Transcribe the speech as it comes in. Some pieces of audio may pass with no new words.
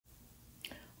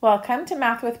Welcome to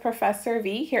Math with Professor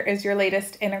V. Here is your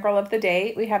latest integral of the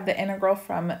day. We have the integral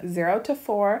from 0 to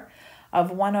 4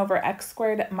 of 1 over x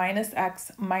squared minus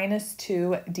x minus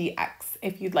 2 dx.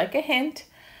 If you'd like a hint,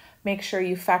 make sure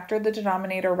you factor the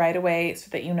denominator right away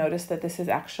so that you notice that this is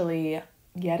actually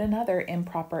yet another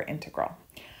improper integral.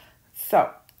 So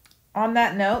on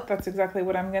that note, that's exactly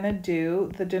what I'm going to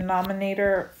do. The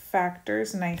denominator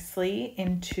factors nicely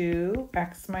into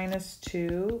x minus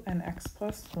 2 and x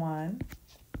plus 1.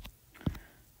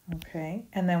 Okay,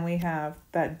 and then we have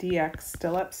that dx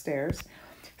still upstairs.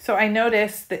 So I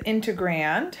notice the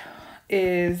integrand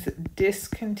is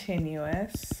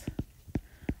discontinuous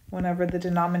whenever the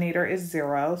denominator is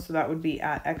 0. So that would be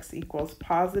at x equals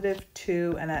positive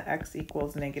 2 and at x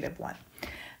equals negative 1.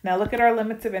 Now look at our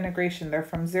limits of integration. They're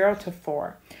from 0 to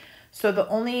 4. So the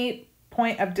only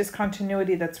point of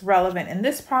discontinuity that's relevant in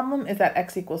this problem is at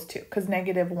x equals 2, because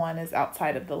negative 1 is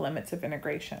outside of the limits of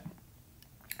integration.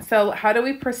 So how do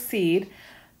we proceed?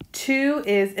 2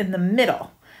 is in the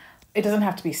middle. It doesn't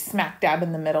have to be smack dab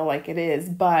in the middle like it is,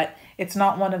 but it's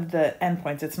not one of the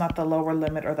endpoints. It's not the lower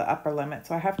limit or the upper limit.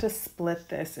 So I have to split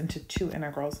this into two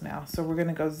integrals now. So we're going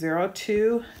to go 0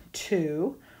 to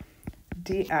 2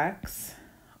 dx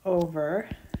over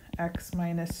x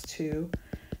minus 2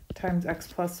 times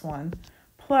x plus 1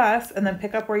 plus, and then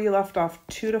pick up where you left off,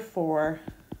 2 to 4,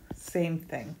 same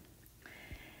thing.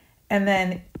 And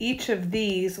then each of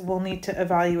these we'll need to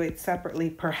evaluate separately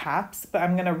perhaps, but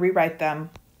I'm going to rewrite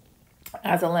them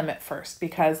as a limit first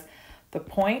because the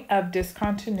point of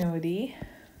discontinuity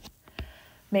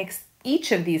makes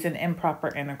each of these an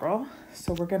improper integral.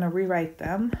 So we're going to rewrite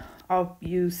them. I'll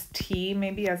use t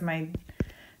maybe as my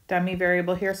dummy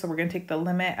variable here. So we're going to take the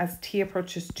limit as t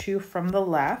approaches 2 from the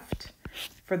left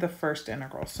for the first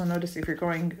integral. So notice if you're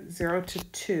going 0 to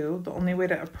 2, the only way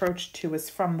to approach 2 is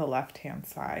from the left-hand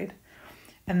side.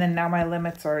 And then now my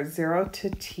limits are 0 to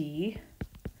t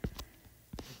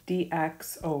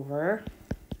dx over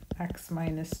x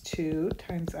minus 2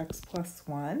 times x plus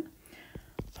 1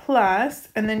 plus,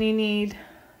 and then you need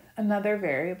another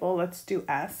variable. Let's do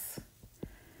s.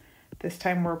 This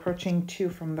time we're approaching 2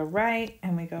 from the right,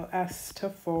 and we go s to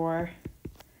 4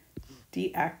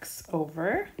 dx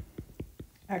over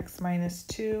x minus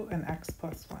 2 and x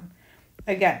plus 1.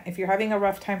 Again, if you're having a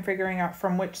rough time figuring out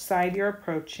from which side you're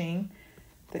approaching,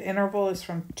 the interval is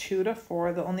from 2 to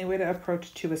 4. The only way to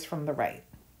approach 2 is from the right.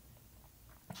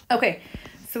 Okay,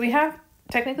 so we have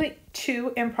technically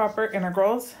two improper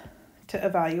integrals to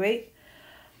evaluate.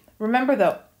 Remember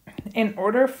though, in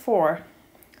order for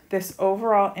this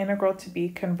overall integral to be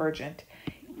convergent,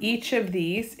 each of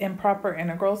these improper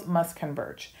integrals must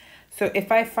converge. So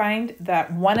if I find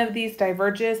that one of these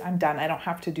diverges, I'm done. I don't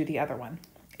have to do the other one.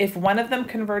 If one of them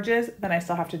converges, then I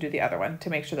still have to do the other one to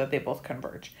make sure that they both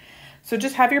converge. So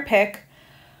just have your pick.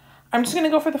 I'm just going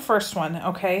to go for the first one,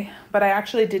 okay? But I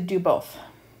actually did do both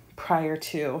prior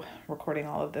to recording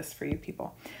all of this for you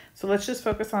people. So let's just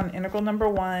focus on integral number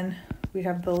 1. We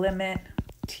have the limit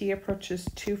t approaches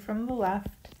 2 from the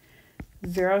left,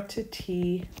 0 to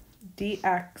t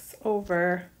dx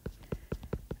over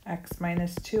x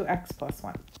minus 2 x plus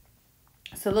 1.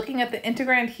 So looking at the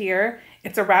integrand here,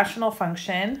 it's a rational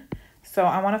function. So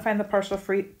I want to find the partial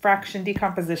fraction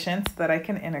decomposition so that I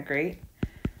can integrate.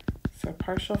 So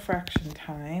partial fraction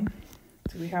time.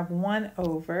 So we have 1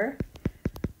 over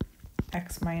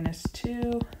x minus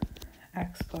 2,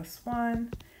 x plus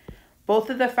 1.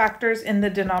 Both of the factors in the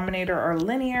denominator are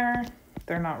linear.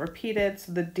 They're not repeated.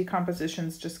 So the decomposition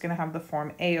is just going to have the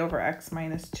form a over x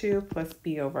minus 2 plus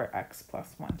b over x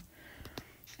plus 1.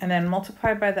 And then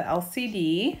multiplied by the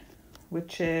LCD,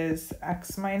 which is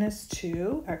x minus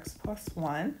 2, x plus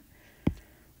 1.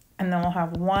 And then we'll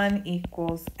have 1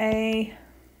 equals a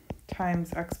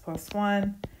times x plus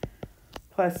 1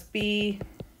 plus b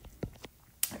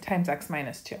times x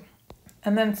minus 2.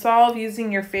 And then solve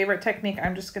using your favorite technique.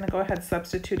 I'm just going to go ahead and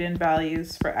substitute in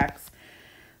values for x.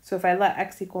 So if I let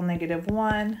x equal negative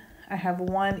 1, I have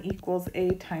 1 equals a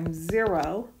times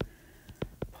 0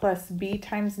 plus b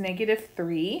times negative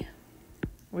 3,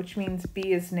 which means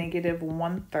b is negative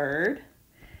 1/3.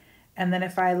 And then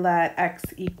if I let x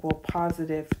equal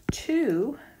positive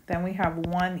 2, then we have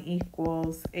 1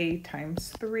 equals a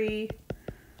times 3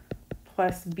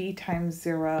 plus b times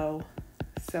 0.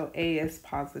 So a is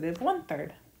positive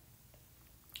 1/3.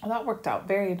 Well, that worked out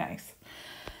very nice.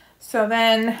 So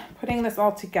then putting this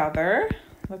all together,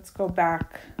 let's go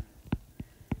back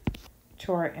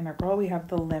to our integral. We have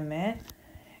the limit.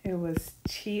 It was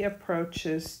t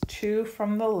approaches 2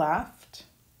 from the left.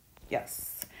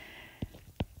 Yes.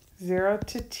 0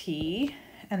 to t.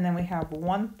 And then we have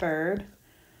 1/3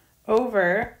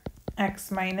 over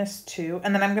x minus 2,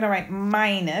 and then I'm going to write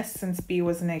minus, since b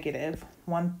was negative,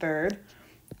 1/3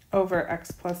 over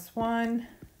x plus 1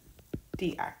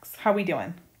 dx. How we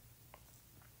doing?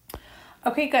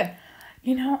 Okay, good.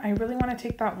 You know, I really want to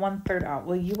take that 1/3 out.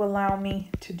 Will you allow me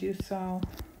to do so?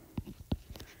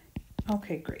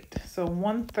 Okay, great. So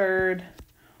 1/3,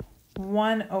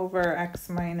 1 over x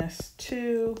minus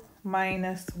 2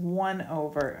 minus 1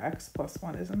 over x plus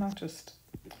 1. Isn't that just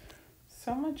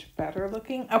so much better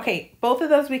looking? Okay, both of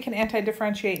those we can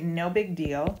anti-differentiate, no big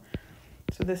deal.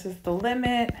 So this is the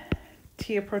limit.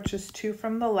 T approaches 2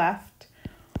 from the left.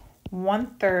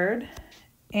 1/3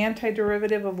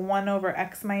 antiderivative of 1 over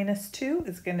x minus 2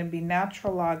 is going to be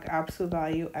natural log absolute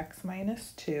value x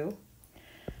minus 2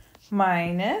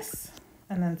 minus,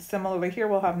 and then similarly here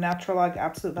we'll have natural log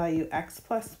absolute value x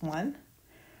plus 1.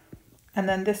 And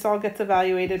then this all gets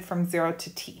evaluated from 0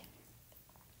 to t.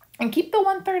 And keep the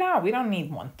 1/3 out. We don't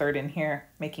need 1/3 in here,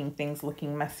 making things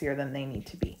looking messier than they need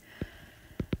to be.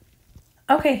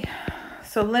 Okay,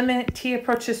 so limit t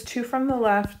approaches 2 from the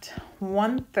left,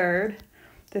 1/3.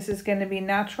 This is going to be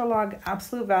natural log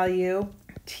absolute value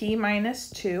t minus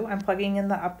 2. I'm plugging in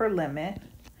the upper limit.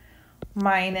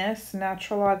 Minus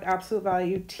natural log absolute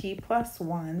value t plus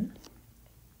 1.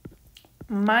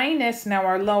 Minus now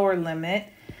our lower limit.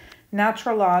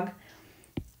 Natural log,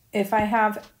 if I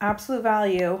have absolute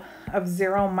value of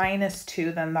 0 minus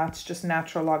 2, then that's just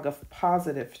natural log of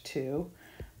positive 2.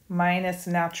 Minus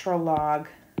natural log,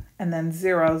 and then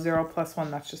 0, 0 plus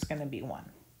 1, that's just going to be 1.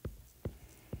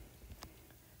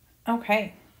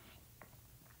 Okay,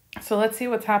 so let's see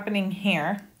what's happening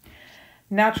here.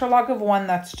 Natural log of 1,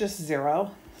 that's just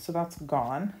 0, so that's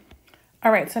gone.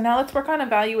 All right, so now let's work on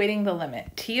evaluating the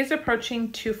limit. T is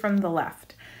approaching 2 from the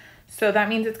left, so that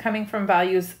means it's coming from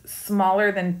values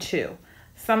smaller than 2.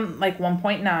 Some like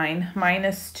 1.9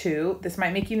 minus 2. This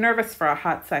might make you nervous for a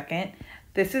hot second.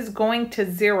 This is going to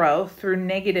 0 through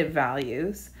negative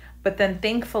values, but then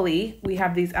thankfully we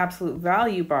have these absolute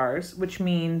value bars, which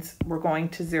means we're going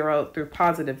to 0 through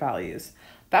positive values.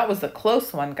 That was a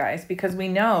close one, guys, because we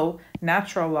know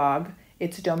natural log,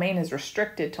 its domain is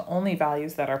restricted to only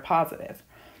values that are positive.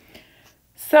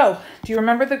 So, do you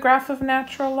remember the graph of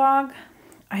natural log?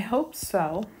 I hope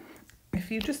so.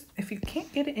 If you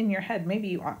can't get it in your head, maybe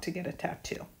you ought to get a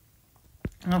tattoo.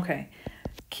 Okay.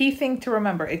 Key thing to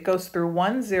remember, it goes through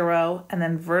 1, 0, and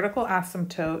then vertical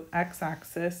asymptote,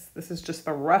 x-axis. This is just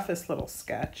the roughest little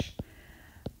sketch.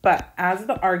 But as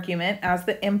the argument, as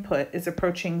the input is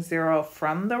approaching 0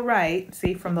 from the right,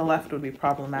 see, from the left would be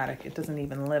problematic. It doesn't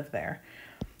even live there.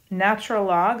 Natural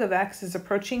log of x is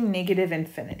approaching negative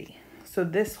infinity. So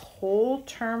this whole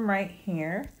term right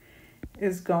here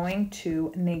is going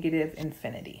to negative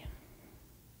infinity.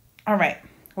 All right,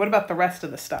 what about the rest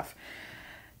of the stuff?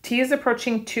 T is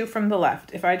approaching 2 from the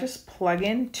left. If I just plug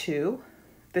in 2,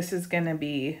 this is going to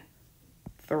be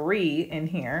 3 in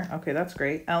here. Okay, that's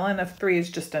great. ln of 3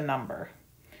 is just a number.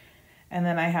 And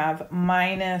then I have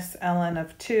minus ln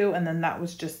of 2, and then that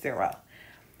was just 0.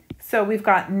 So we've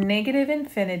got negative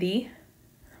infinity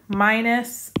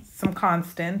minus some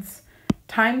constants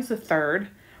times a third,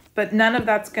 but none of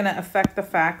that's going to affect the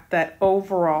fact that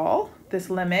overall this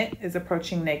limit is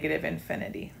approaching negative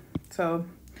infinity. So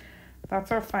that's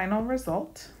our final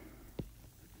result.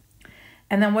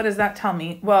 And then what does that tell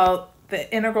me? Well,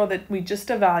 the integral that we just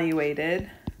evaluated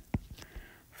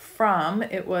from,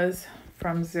 it was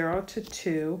from 0 to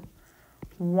 2,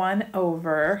 1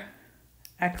 over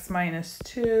x minus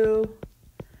 2,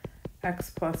 x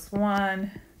plus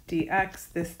 1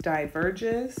 dx. This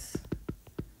diverges.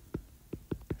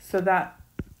 So that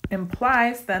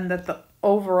implies then that the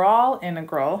overall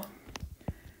integral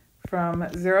from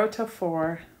 0 to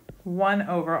 4, 1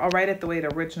 over, I'll write it the way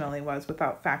it originally was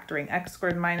without factoring, x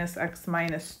squared minus x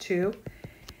minus 2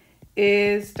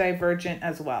 is divergent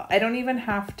as well. I don't even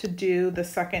have to do the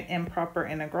second improper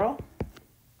integral.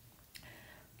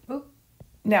 Oop.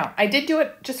 Now, I did do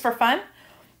it just for fun,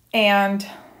 and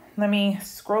let me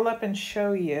scroll up and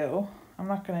show you. I'm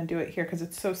not going to do it here because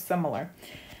it's so similar.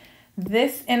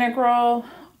 This integral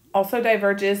also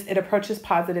diverges. It approaches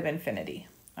positive infinity,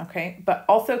 okay? But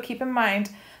also keep in mind,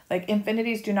 like,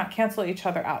 infinities do not cancel each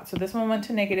other out. So this one went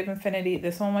to negative infinity.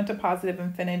 This one went to positive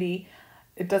infinity.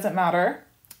 It doesn't matter.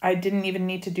 I didn't even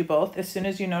need to do both. As soon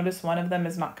as you notice one of them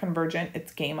is not convergent,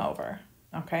 it's game over,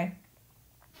 okay?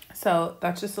 So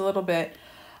that's just a little bit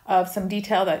of some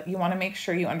detail that you want to make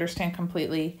sure you understand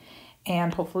completely.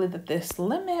 And hopefully that this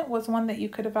limit was one that you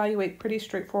could evaluate pretty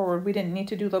straightforward. We didn't need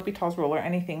to do L'Hopital's rule or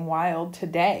anything wild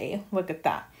today. Look at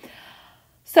that.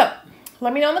 So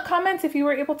Let me know in the comments if you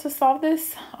were able to solve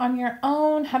this on your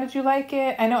own. How did you like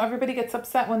it? I know everybody gets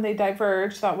upset when they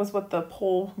diverge. That was what the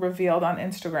poll revealed on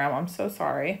Instagram. I'm so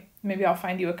sorry. Maybe I'll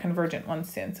find you a convergent one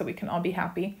soon so we can all be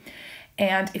happy.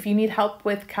 And if you need help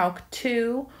with Calc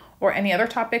 2 or any other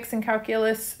topics in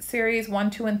Calculus Series 1,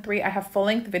 2, and 3, I have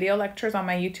full-length video lectures on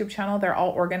my YouTube channel. They're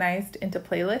all organized into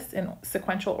playlists in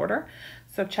sequential order.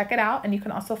 So check it out. And you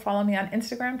can also follow me on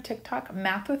Instagram, TikTok,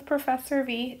 Math with Professor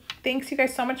V. Thanks you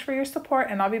guys so much for your support,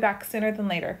 and I'll be back sooner than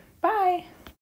later. Bye.